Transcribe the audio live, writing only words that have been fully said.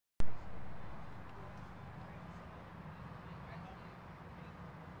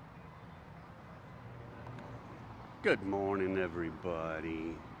Good morning,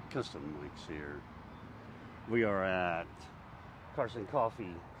 everybody. Custom Mike's here. We are at Carson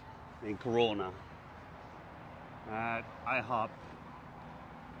Coffee in Corona at IHOP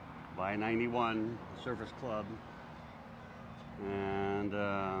by 91 Serface Club, and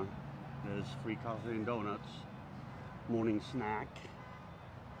there's free coffee and donuts, morning snack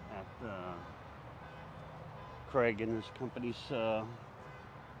at Craig and his company's little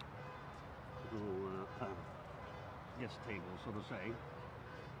guest table, so to say.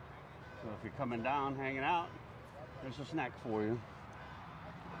 So if you're coming down, hanging out, there's a snack for you.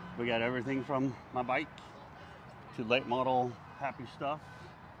 We got everything from my bike to late model happy stuff.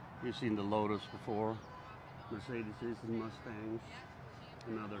 You've seen the Lotus before, Mercedes and Mustangs,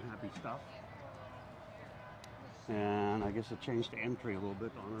 and other happy stuff. And I guess it changed the entry a little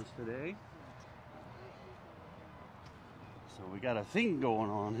bit on us today. So we got a thing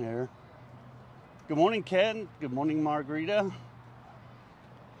going on here. Good morning, Ken. Good morning, Margarita.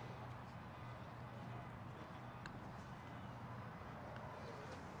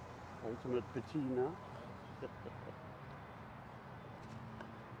 Ultimate patina.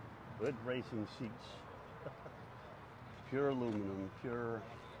 With racing seats. Pure aluminum, pure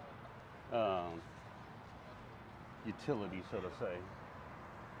utility, so to say.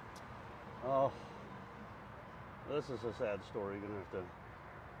 Oh, this is a sad story. You're gonna have to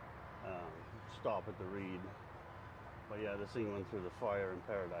stop at the read. But yeah, this thing went through the fire in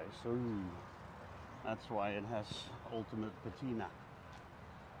paradise. Ooh, that's why it has ultimate patina.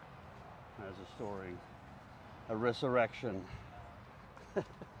 Has a story, a resurrection.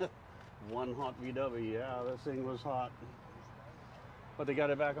 One hot VW. Yeah, this thing was hot, but they got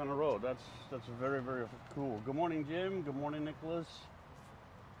it back on the road. That's very, very cool. Good morning, Jim. Good morning, Nicholas.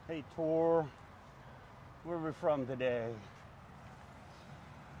 Hey, Tor. Where are we from today?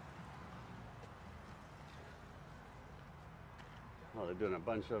 Well, they're doing a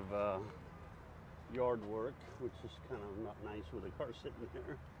bunch of yard work, which is kind of not nice with a car sitting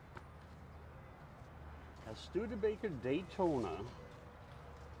there. A Studebaker Daytona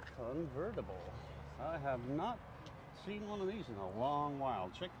convertible. I have not seen one of these in a long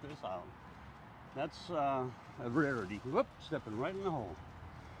while. Check this out. That's a rarity. Whoop, stepping right in the hole.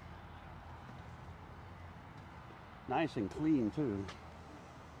 Nice and clean too.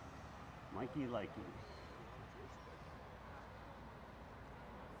 Mikey likey.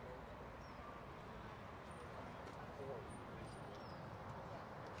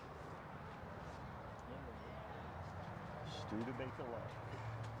 Studebaker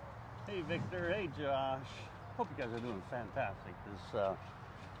Lake. Hey Victor, hey Josh. Hope you guys are doing fantastic this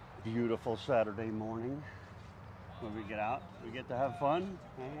beautiful Saturday morning. When we get out, we get to have fun,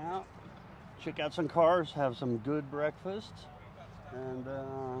 hang out, check out some cars, have some good breakfast, and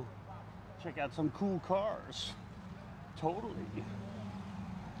check out some cool cars. Totally.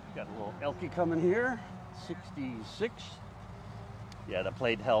 Got a little Elky coming here, 66. Yeah, the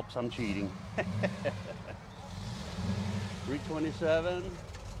plate helps, I'm cheating. 327,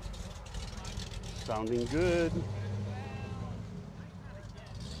 sounding good.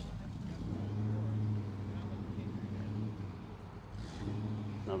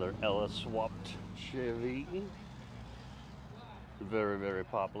 Another Ellis swapped Chevy. Very, very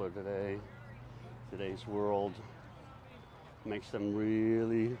popular today. Today's world makes them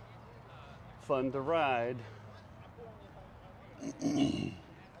really fun to ride.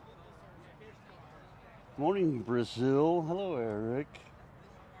 Morning, Brazil. Hello, Eric.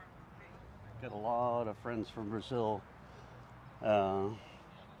 Got a lot of friends from Brazil. I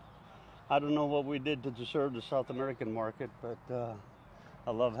don't know what we did to deserve the South American market, but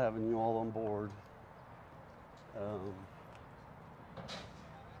I love having you all on board.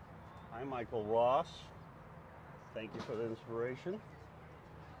 Hi, Michael Ross. Thank you for the inspiration.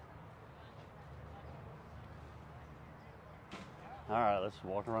 All right, let's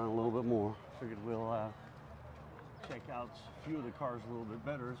walk around a little bit more. Figured we'll check out a few of the cars a little bit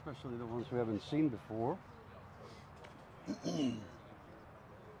better, especially the ones we haven't seen before.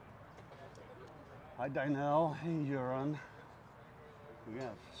 Hi, Dynel. Hey, Euron. We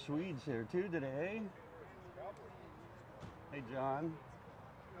got Swedes here too today. Hey, John.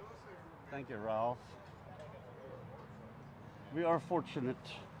 Thank you, Ralph. We are fortunate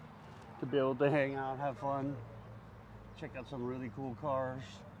to be able to hang out, have fun, check out some really cool cars,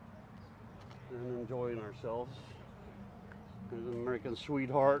 and enjoying ourselves. There's an American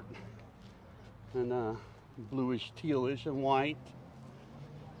Sweetheart, and bluish, tealish, and white.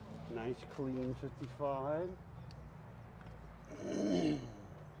 Nice, clean 55.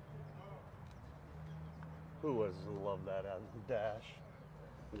 Who doesn't love that dash,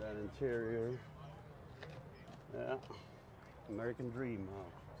 that interior? Yeah. American dream,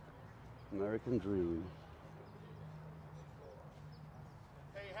 huh? American dream.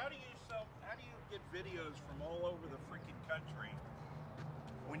 Hey, how do you get videos from all over the freaking country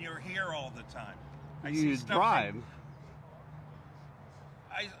when you're here all the time? You drive.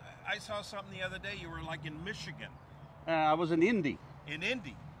 I saw something the other day. You were like in Michigan. I was in Indy. In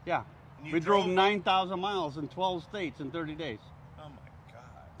Indy? Yeah. We drove 9,000 miles in 12 states in 30 days. Oh my God.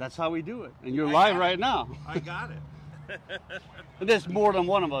 That's how we do it. And you're live right now. I got it. And there's more than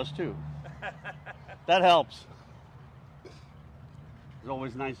one of us too. That helps. It's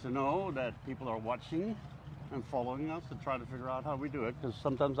always nice to know that people are watching and following us to try to figure out how we do it, because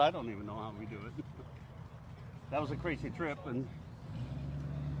sometimes I don't even know how we do it. That was a crazy trip, and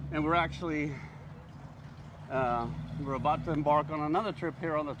we're actually we're about to embark on another trip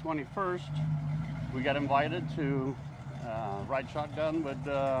here on the 21st. We got invited to ride shotgun with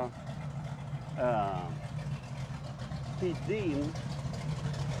Pete Dean.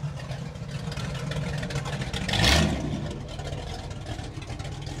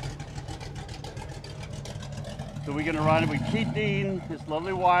 So we're gonna ride it with Pete Dean, his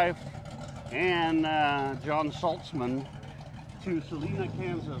lovely wife, and John Saltzman to Salina,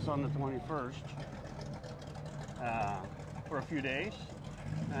 Kansas on the 21st for a few days.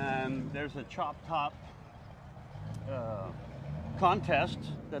 And there's a chop top contest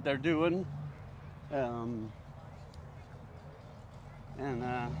that they're doing. And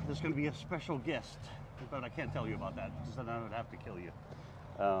there's going to be a special guest, but I can't tell you about that because then I would have to kill you.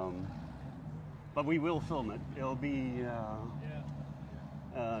 But we will film it. It'll be,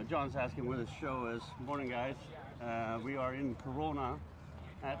 John's asking where the show is. Morning, guys. We are in Corona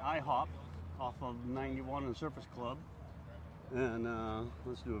at IHOP off of 91 and Serface Club. And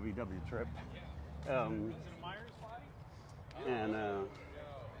let's do a VW trip. Can't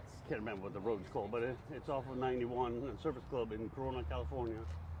remember what the road's called, but it's off of 91 and Serface Club in Corona, California.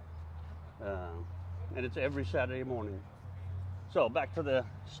 And it's every Saturday morning. So back to the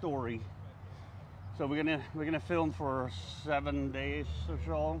story. So we're gonna film for 7 days or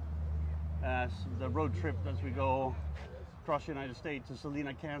so. The road trip as we go across the United States to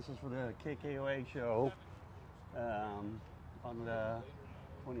Salina, Kansas for the KKOA show on the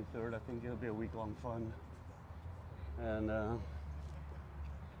 23rd. I think it'll be a week-long fun. And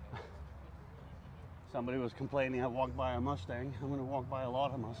somebody was complaining I walked by a Mustang. I'm gonna walk by a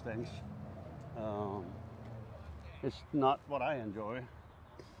lot of Mustangs. It's not what I enjoy.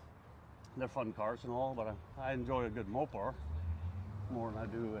 They're fun cars and all, but I enjoy a good Mopar more than I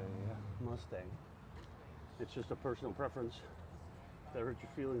do a Mustang. It's just a personal preference. If that hurt your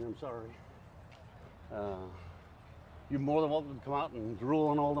feelings, I'm sorry. You're more than welcome to come out and drool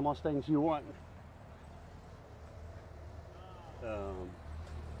on all the Mustangs you want.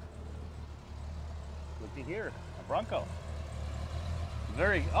 Looky here, a Bronco.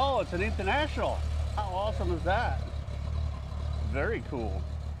 Oh, it's an International. How awesome is that? Very cool.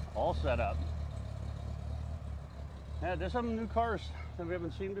 All set up. Yeah, there's some new cars that we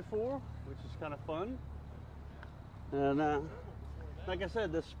haven't seen before, which is kind of fun. And like I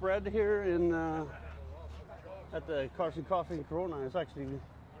said, the spread here in at the Cars and Coffee in Corona is actually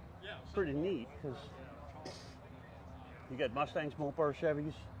pretty neat, because you got Mustangs, Mopar,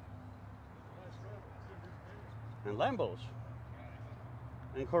 Chevys, and Lambos,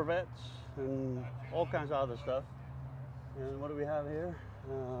 and Corvettes, and all kinds of other stuff. And what do we have here?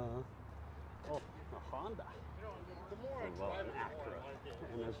 A Honda. Well, an Acura.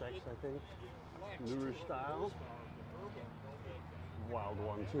 NSX, I think. Newer style. Wild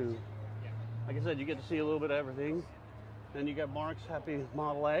one, too. Like I said, you get to see a little bit of everything. Then you got Mark's Happy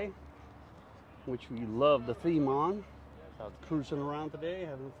Model A, which we love the theme on. Out cruising around today,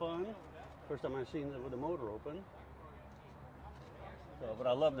 having fun. First time I've seen it with the motor open. So, but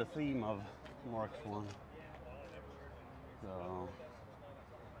I love the theme of Mark's one. So,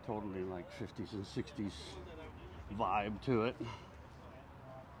 totally like 50s and 60s vibe to it.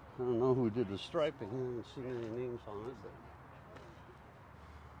 I don't know who did the striping. I haven't seen any names on it, but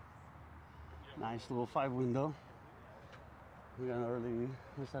nice little 5-window. We got an early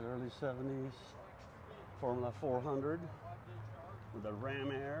 70s Formula 400 with a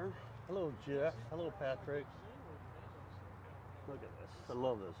Ram Air. Hello, Jeff. Hello, Patrick. Look at this. I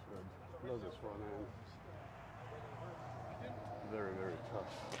love this hood. I love this front end. Very, very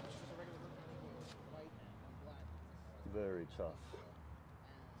tough. Very tough.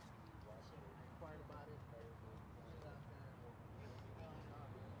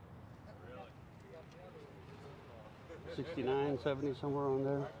 $69, $70, somewhere on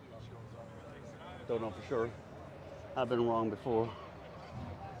there. Don't know for sure. I've been wrong before.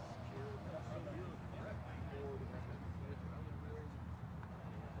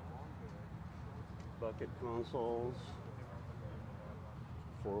 bucket consoles,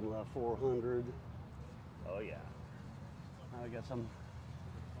 Formula 400. Oh yeah. Now we got some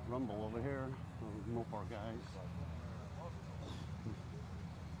rumble over here. Mopar guys.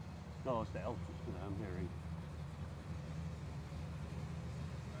 No, it's the elk that I'm hearing.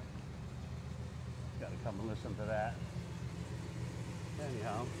 Gotta come and listen to that.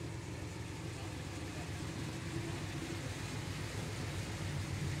 Anyhow.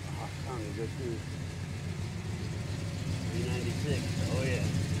 Oh, sounding good too. 396. Oh yeah.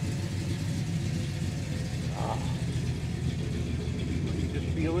 Ah. You just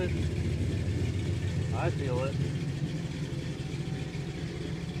feel it. I feel it.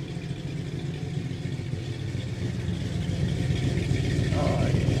 Oh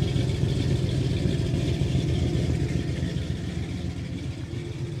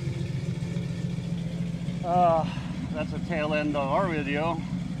yeah. That's the tail end of our video,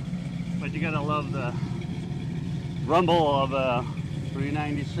 but you gotta love the rumble of a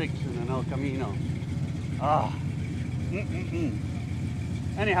 396 in an El Camino.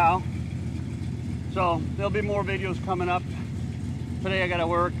 Anyhow, so there'll be more videos coming up. Today I gotta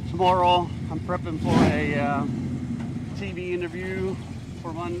work. Tomorrow I'm prepping for a TV interview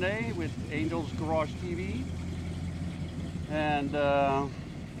for Monday with Angel's Garage TV, and a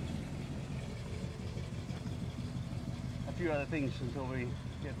few other things until we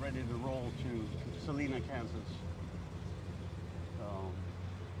get ready to roll to Salina, Kansas. So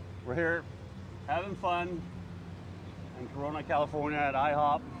we're here having fun in Corona, California at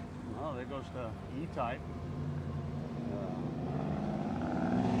IHOP. Oh, there goes the E-Type.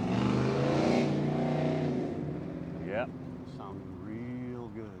 Yep, sounding real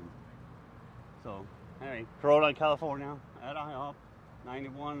good. So anyway, Corona, California at IHOP,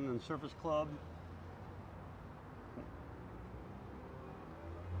 91 and Serface Club.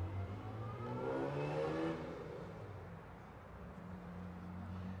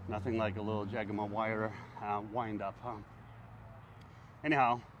 Nothing like a little Jagama wire wind up, huh?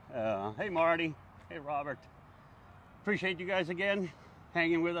 Anyhow, hey Marty, hey Robert. Appreciate you guys again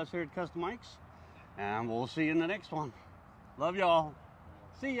hanging with us here at Custom Mics, and we'll see you in the next one. Love y'all.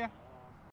 See ya.